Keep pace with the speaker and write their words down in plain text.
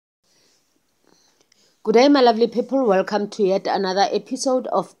Good day, my lovely people. Welcome to yet another episode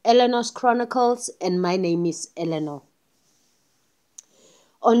of Eleanor's Chronicles, and my name is Eleanor.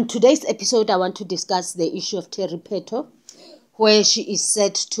 On today's episode, I want to discuss the issue of Pheto, where she is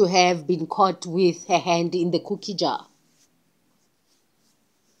said to have been caught with her hand in the cookie jar.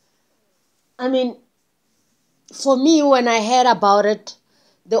 I mean, for me, when I heard about it,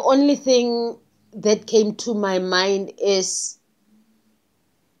 the only thing that came to my mind is,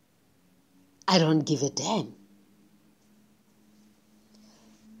 I don't give a damn.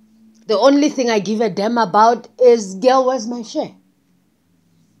 The only thing I give a damn about is, girl, where's my share?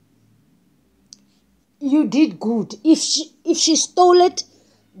 You did good. If she stole it,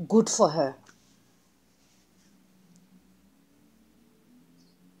 good for her.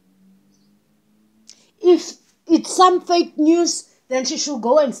 If it's some fake news, then she should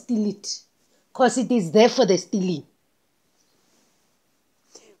go and steal it, because it is there for the stealing.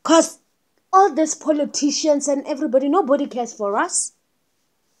 Because all these politicians and everybody, nobody cares for us.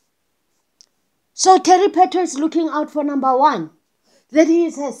 So Pheto is looking out for number one, that he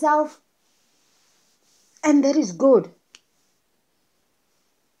is herself, and that is good.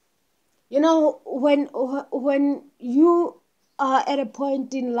 You know, when you are at a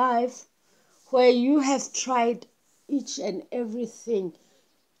point in life where you have tried each and everything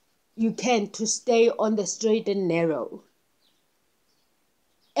you can to stay on the straight and narrow,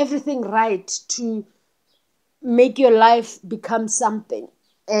 everything right to make your life become something,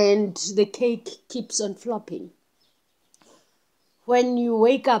 and the cake keeps on flopping. When you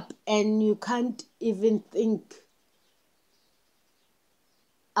wake up and you can't even think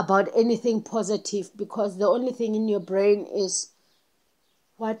about anything positive, because the only thing in your brain is,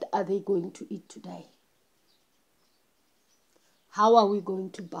 what are they going to eat today? How are we going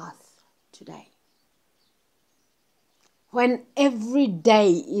to bath today? When every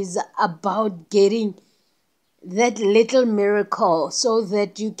day is about getting that little miracle, so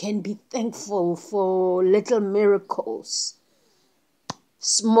that you can be thankful for little miracles,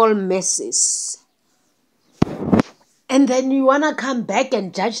 small messes. And then you want to come back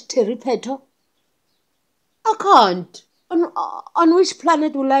and judge Pheto? I can't. On which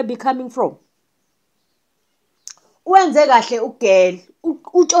planet will I be coming from? Wenze kahle ugel,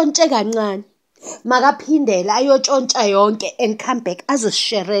 utshontshe kancane. Makaphindela ayotshontsha yonke and come back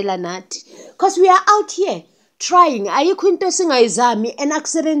azosisherela nathi. Because we are out here trying. Ayikho into esingayizami and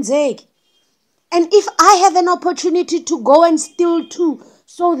akusebenzeki. And if I have an opportunity to go and steal too,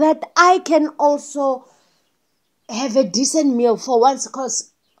 so that I can also have a decent meal for once,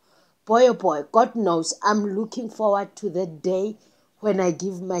 because boy oh boy, God knows I'm looking forward to the day when I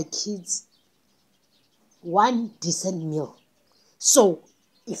give my kids one decent meal. So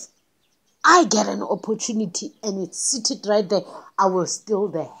if I get an opportunity and it's seated right there, I will steal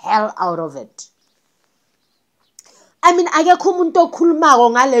the hell out of it. I mean, akekho umuntu okhulumako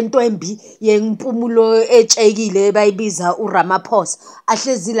ngalento embi yempumulo etshekile bayibiza uRamaphosa,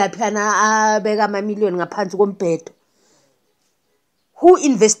 ahlezi laphana abeka amamiliyoni ngaphansi kombhedo. Who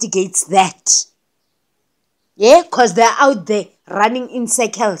investigates that? Yeah, because they're out there running in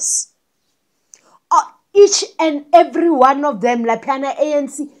circles. Each and every one of them, laphana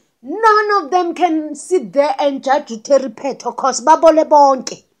ANC, none of them can sit there and judge Pheto, because babole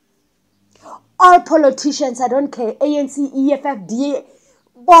bonke. All politicians, I don't care, ANC, EFF, DA,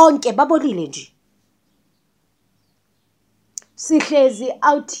 bonke babolile nje. Sihlezi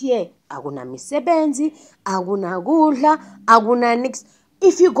out here, akuna misebenzi, akuna kudla, akuna nix.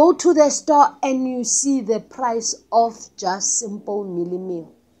 If you go to the store and you see the price of just simple mealie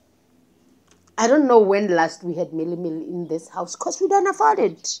meal, I don't know when last we had mealie meal in this house, because we don't afford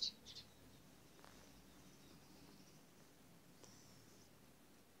it.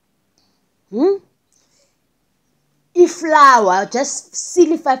 If flour, just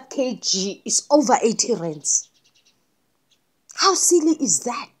silly 5 kg, is over 80 rands. How silly is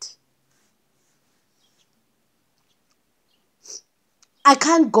that? I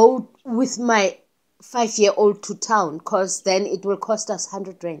can't go with my 5-year-old to town, because then it will cost us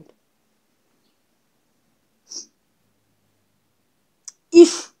 100 rand.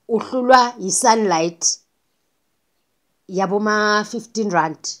 If uhlulwa yi-sunlight, yaboma 15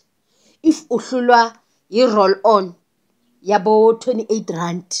 rand. If uhlulwa yi-roll-on, yabo 28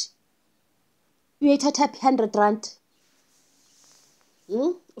 rand. Uyayithatha 100 rand.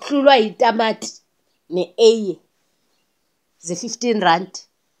 Uhlulwa yitamati ne-eye ze 15 rand.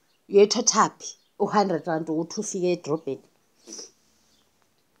 Uyayithatha phi 100 rand ukuthi ufike edrobheni.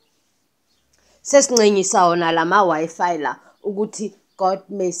 Sesincenyisa wona lama Wi-Fi la ukuthi God,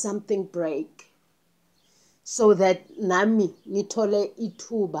 may something break, so that nami ngithole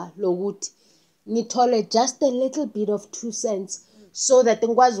ithuba lokuthi ngithole just a little bit of 2 cents so that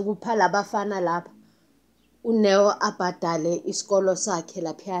ngikwazi ukupha labafana lapha uNeo abhadale isikolo sakhe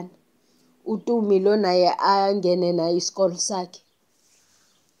laphiyana, uTumi lo naye angene naye isikolo sakhe.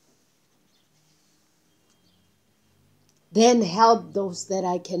 Then help those that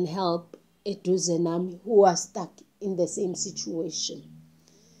I can help eduze nami who are stuck in the same situation.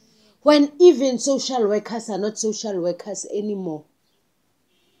 When even social workers are not social workers anymore,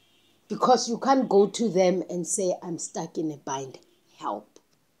 because you can't go to them and say, I'm stuck in a bind, help.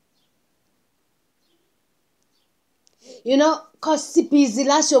 You know, because busy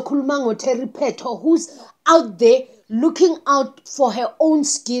last year Pheto, who's out there looking out for her own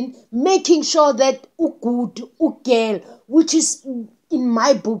skin, making sure that good, girl, which is in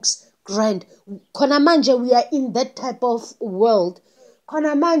my books, grand. Khona manje we are in that type of world.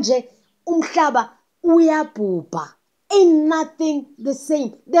 Khona manje umhlaba uyabhubha. Ain't nothing the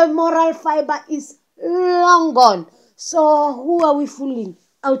same. The moral fiber is long gone. So who are we fooling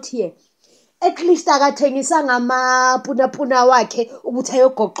out here? At least akathengisa ngamapunapuna wakhe ukuthi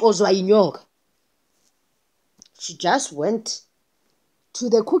ayogoqozwa inyoka. She just went to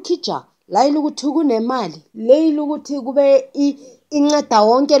the cookie jar. La ilukuthi kunemali, le ilukuthi kube inceda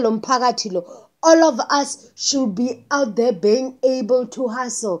wonke lo mphakathi lo. All of us should be out there being able to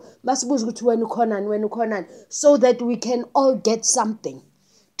hustle. Masibuza ukuthi wena ukhonani, so that we can all get something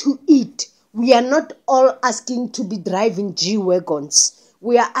to eat. We are not all asking to be driving G-wagons.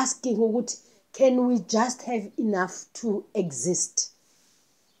 We are asking ukuthi, can we just have enough to exist?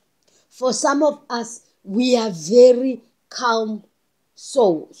 For some of us, we are very calm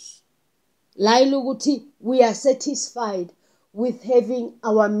souls. Lailuguti, we are satisfied with having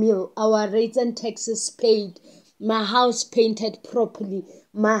our meal, our rates and taxes paid, my house painted properly,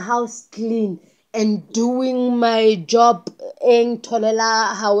 my house clean, and doing my job in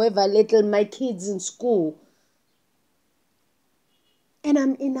Tolela, however little, my kids in school. And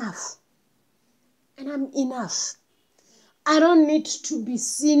I'm enough. I don't need to be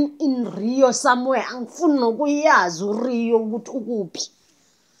seen in Rio somewhere. Angifuni nokuyazi uRio ukuthi ukuphi.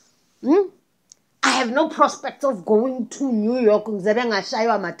 I have no prospect of going to New York ngizabe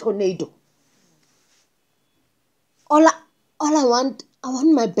ngashaywa ama-tornado. All I want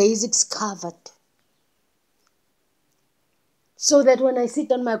my basics covered. So that when I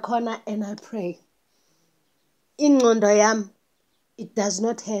sit on my corner and I pray, ingqondo yami, it does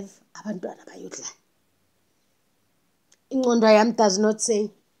not have abantwana bayodlala. Ingqondo yami does not say,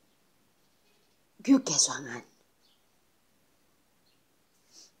 kuyogezwa ngani.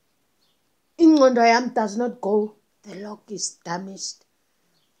 Ingqondo yami does not go, the lock is damaged.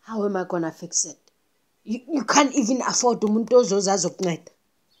 How am I going to fix it? You can't even afford umuntu ozozazi ukunceda.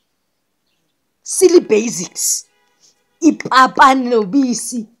 Silly basics. Ipapa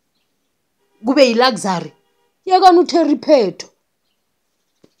nobisi. Kube yi-luxury. Yekani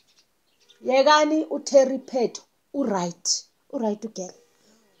uTheri Pheto. Uright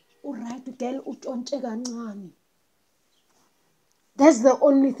girl. Utshontshe kancane. That's the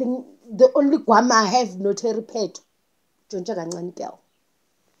only thing, the only guama I have noTheri Pheto. Utshontshe kancane girl.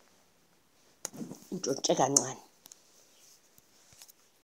 Utshontshe kancane.